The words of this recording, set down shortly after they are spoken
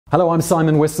Hello, I'm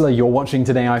Simon Whistler, you're watching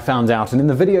Today I Found Out, and in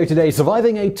the video today,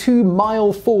 surviving a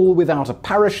 2-mile fall without a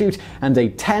parachute and a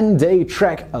 10-day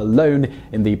trek alone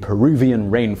in the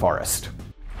Peruvian rainforest.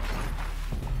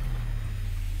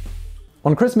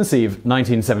 On Christmas Eve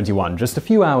 1971, just a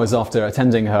few hours after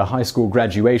attending her high school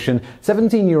graduation,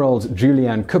 17-year-old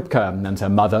Juliane Koepcke and her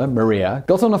mother, Maria,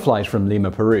 got on a flight from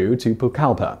Lima, Peru to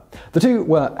Pucallpa. The two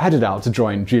were headed out to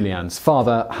join Juliane's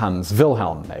father,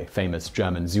 Hans-Wilhelm, a famous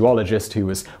German zoologist who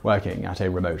was working at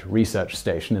a remote research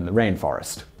station in the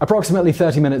rainforest. Approximately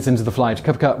 30 minutes into the flight,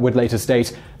 Koepcke would later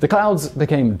state, "The clouds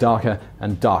became darker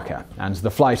and darker, and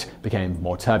the flight became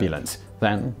more turbulent.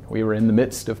 Then we were in the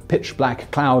midst of pitch-black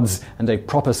clouds and a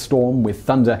proper storm with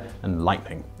thunder and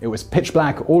lightning. It was pitch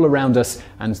black all around us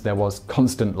and there was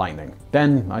constant lightning.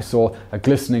 Then I saw a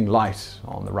glistening light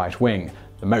on the right wing.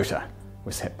 The motor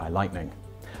was hit by lightning."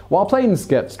 While planes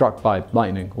get struck by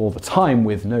lightning all the time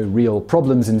with no real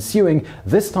problems ensuing,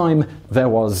 this time there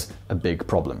was a big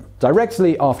problem.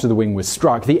 Directly after the wing was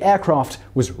struck, the aircraft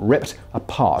was ripped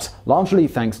apart, largely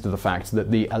thanks to the fact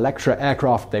that the Electra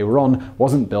aircraft they were on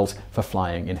wasn't built for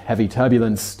flying in heavy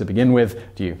turbulence to begin with,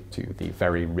 due to the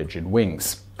very rigid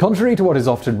wings. Contrary to what is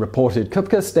often reported,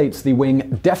 Koepcke states the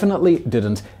wing definitely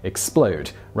didn't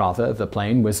explode. Rather, the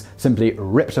plane was simply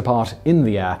ripped apart in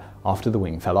the air after the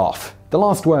wing fell off. The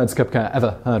last words Koepcke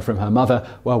ever heard from her mother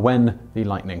were when the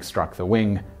lightning struck the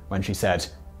wing, when she said,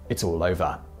 "It's all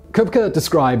over." Koepcke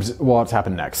described what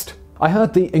happened next. "I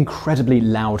heard the incredibly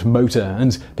loud motor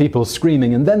and people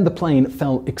screaming, and then the plane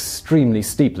fell extremely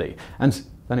steeply, and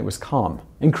then it was calm.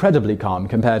 Incredibly calm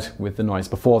compared with the noise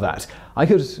before that. I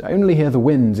could only hear the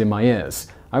wind in my ears.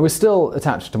 I was still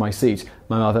attached to my seat.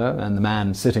 My mother and the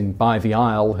man sitting by the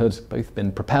aisle had both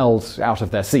been propelled out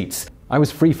of their seats. I was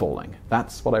free-falling.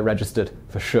 That's what I registered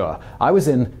for sure. I was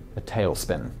in a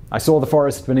tailspin. I saw the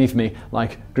forest beneath me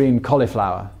like green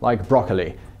cauliflower, like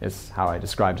broccoli," is how I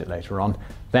described it later on.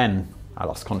 "Then I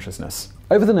lost consciousness."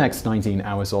 Over the next 19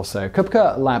 hours or so,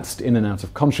 Koepcke lapsed in and out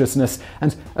of consciousness,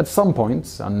 and at some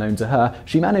point, unknown to her,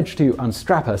 she managed to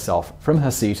unstrap herself from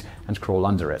her seat and crawl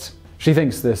under it. She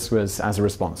thinks this was as a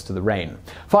response to the rain.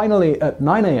 Finally, at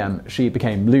 9 a.m., she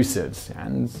became lucid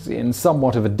and, in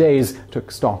somewhat of a daze, took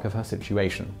stock of her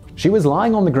situation. She was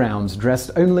lying on the ground,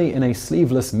 dressed only in a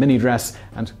sleeveless mini-dress,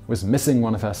 and was missing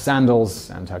one of her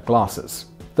sandals and her glasses.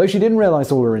 Though she didn't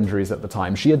realize all her injuries at the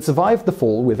time, she had survived the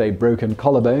fall with a broken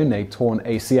collarbone, a torn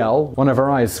ACL, one of her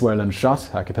eyes swollen shut,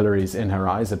 her capillaries in her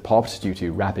eyes had popped due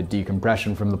to rapid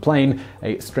decompression from the plane,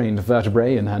 a strained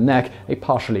vertebrae in her neck, a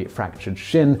partially fractured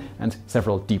shin, and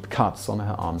several deep cuts on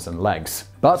her arms and legs.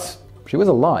 But she was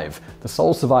alive, the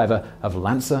sole survivor of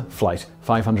Lancer Flight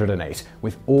 508,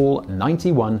 with all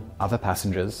 91 other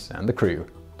passengers and the crew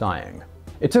dying.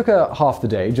 It took her half the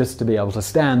day just to be able to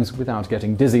stand without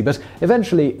getting dizzy, but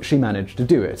eventually she managed to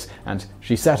do it, and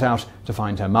she set out to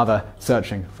find her mother,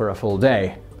 searching for a full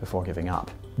day before giving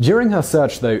up. During her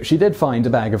search, though, she did find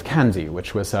a bag of candy,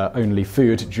 which was her only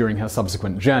food during her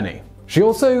subsequent journey. She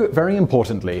also, very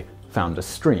importantly, found a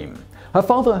stream. Her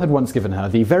father had once given her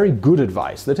the very good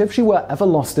advice that if she were ever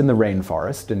lost in the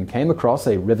rainforest and came across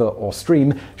a river or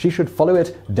stream, she should follow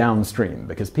it downstream,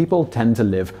 because people tend to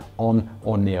live on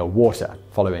or near water.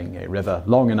 Following a river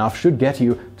long enough should get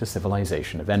you to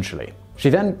civilization eventually. She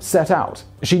then set out.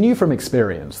 She knew from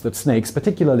experience that snakes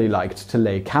particularly liked to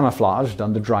lay camouflaged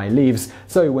under dry leaves,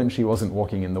 so when she wasn't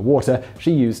walking in the water,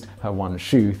 she used her one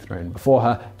shoe thrown before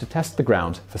her to test the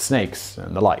ground for snakes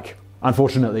and the like.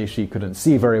 Unfortunately, she couldn't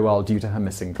see very well due to her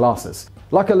missing glasses.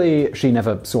 Luckily, she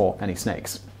never saw any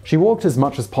snakes. She walked as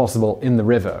much as possible in the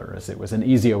river, as it was an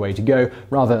easier way to go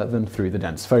rather than through the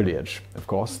dense foliage. Of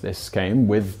course, this came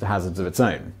with hazards of its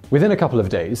own. Within a couple of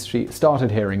days, she started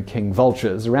hearing king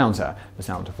vultures around her, the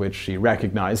sound of which she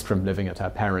recognized from living at her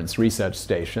parents' research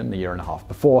station a year and a half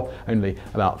before, only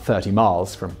about 30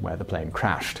 miles from where the plane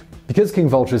crashed. Because king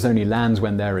vultures only land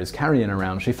when there is carrion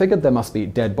around, she figured there must be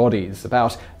dead bodies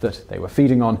about that they were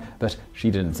feeding on, but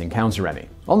she didn't encounter any.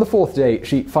 On the fourth day,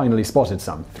 she finally spotted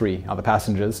some. 3 other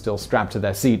passengers still strapped to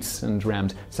their seats and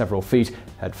rammed several feet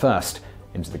headfirst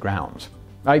into the ground.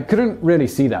 I couldn't really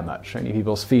see that much, only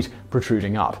people's feet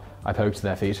protruding up. I poked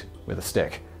their feet with a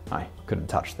stick. I couldn't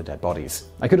touch the dead bodies.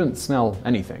 I couldn't smell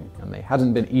anything, and they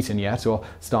hadn't been eaten yet or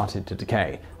started to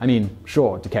decay. I mean,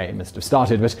 sure, decay must have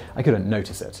started, but I couldn't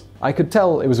notice it. I could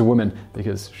tell it was a woman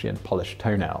because she had polished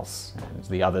toenails, and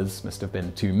the others must have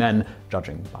been 2 men,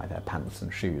 judging by their pants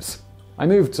and shoes. I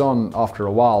moved on after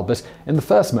a while, but in the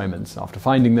first moments after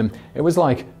finding them, it was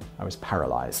like I was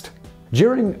paralyzed.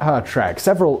 During her trek,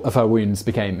 several of her wounds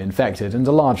became infected, and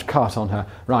a large cut on her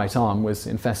right arm was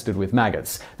infested with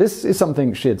maggots. This is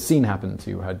something she had seen happen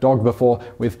to her dog before,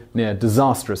 with near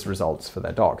disastrous results for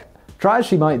their dog. Try as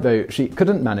she might, though, she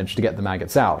couldn't manage to get the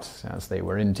maggots out, as they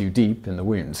were in too deep in the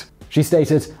wound. She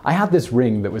stated, "I had this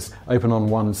ring that was open on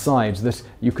one side that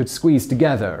you could squeeze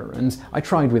together, and I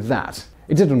tried with that.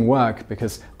 It didn't work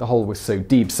because the hole was so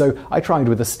deep, so I tried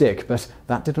with a stick, but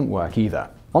that didn't work either."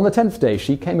 On the 10th day,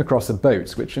 she came across a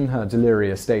boat, which in her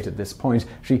delirious state at this point,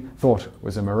 she thought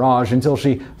was a mirage until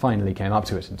she finally came up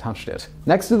to it and touched it.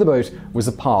 Next to the boat was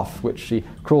a path, which she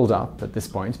crawled up, at this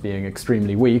point being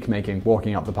extremely weak, making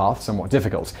walking up the path somewhat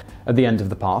difficult. At the end of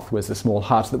the path was a small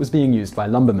hut that was being used by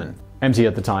lumbermen. Empty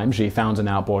at the time, she found an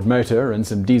outboard motor and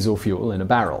some diesel fuel in a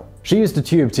barrel. She used a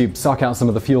tube to suck out some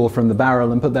of the fuel from the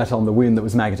barrel and put that on the wound that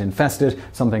was maggot-infested,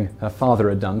 something her father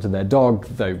had done to their dog,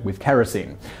 though with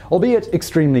kerosene. Albeit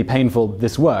extremely painful,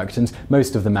 this worked, and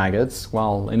most of the maggots,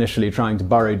 while initially trying to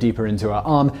burrow deeper into her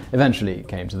arm, eventually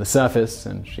came to the surface,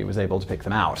 and she was able to pick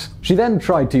them out. She then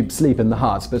tried to sleep in the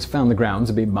hut, but found the ground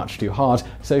to be much too hard,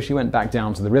 so she went back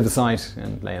down to the riverside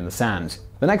and lay in the sand.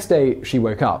 The next day, she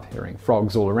woke up, hearing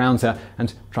frogs all around her,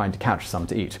 and trying to catch some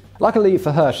to eat. Luckily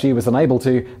for her, she was unable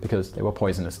to, because they were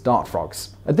poisonous dart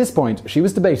frogs. At this point, she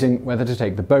was debating whether to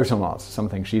take the boat or not,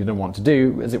 something she didn't want to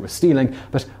do, as it was stealing,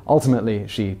 but ultimately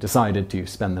she decided to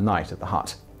spend the night at the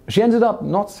hut. She ended up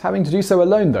not having to do so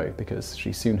alone, though, because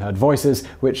she soon heard voices,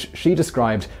 which she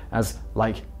described as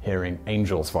like hearing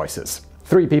angels' voices.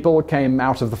 3 people came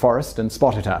out of the forest and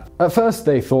spotted her. At first,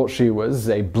 they thought she was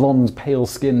a blonde,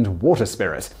 pale-skinned water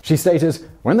spirit. She stated,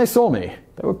 "When they saw me,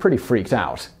 they were pretty freaked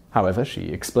out." However, she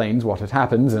explained what had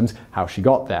happened and how she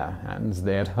got there, and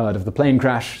they had heard of the plane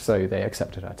crash, so they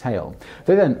accepted her tale.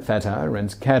 They then fed her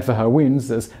and cared for her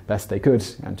wounds as best they could,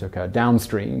 and took her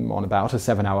downstream on about a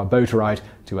 7-hour boat ride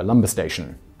to a lumber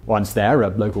station. Once there, a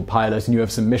local pilot knew of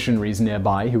some missionaries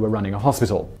nearby who were running a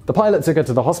hospital. The pilot took her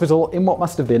to the hospital in what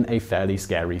must have been a fairly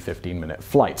scary 15-minute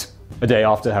flight. A day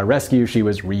after her rescue, she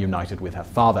was reunited with her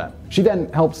father. She then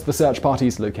helped the search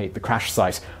parties locate the crash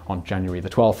site. On January the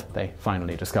 12th, they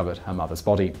finally discovered her mother's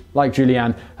body. Like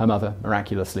Juliane, her mother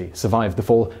miraculously survived the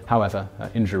fall. However,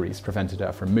 her injuries prevented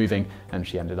her from moving, and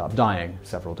she ended up dying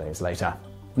several days later.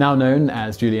 Now known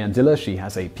as Juliane Diller, she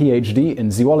has a PhD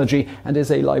in zoology and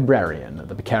is a librarian at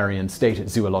the Pucallpa State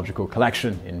Zoological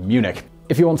Collection in Munich.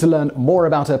 If you want to learn more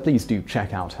about her, please do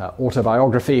check out her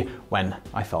autobiography, When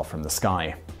I Fell from the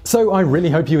Sky. So I really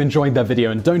hope you enjoyed that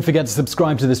video, and don't forget to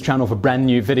subscribe to this channel for brand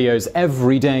new videos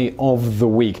every day of the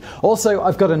week. Also,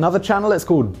 I've got another channel, it's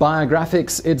called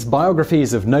Biographics. It's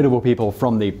biographies of notable people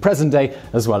from the present day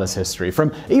as well as history,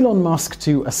 from Elon Musk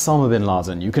to Osama bin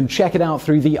Laden. You can check it out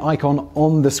through the icon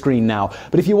on the screen now.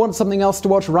 But if you want something else to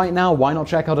watch right now, why not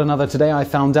check out another Today I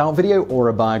Found Out video or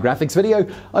a Biographics video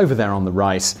over there on the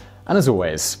right. And as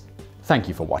always, thank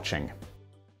you for watching.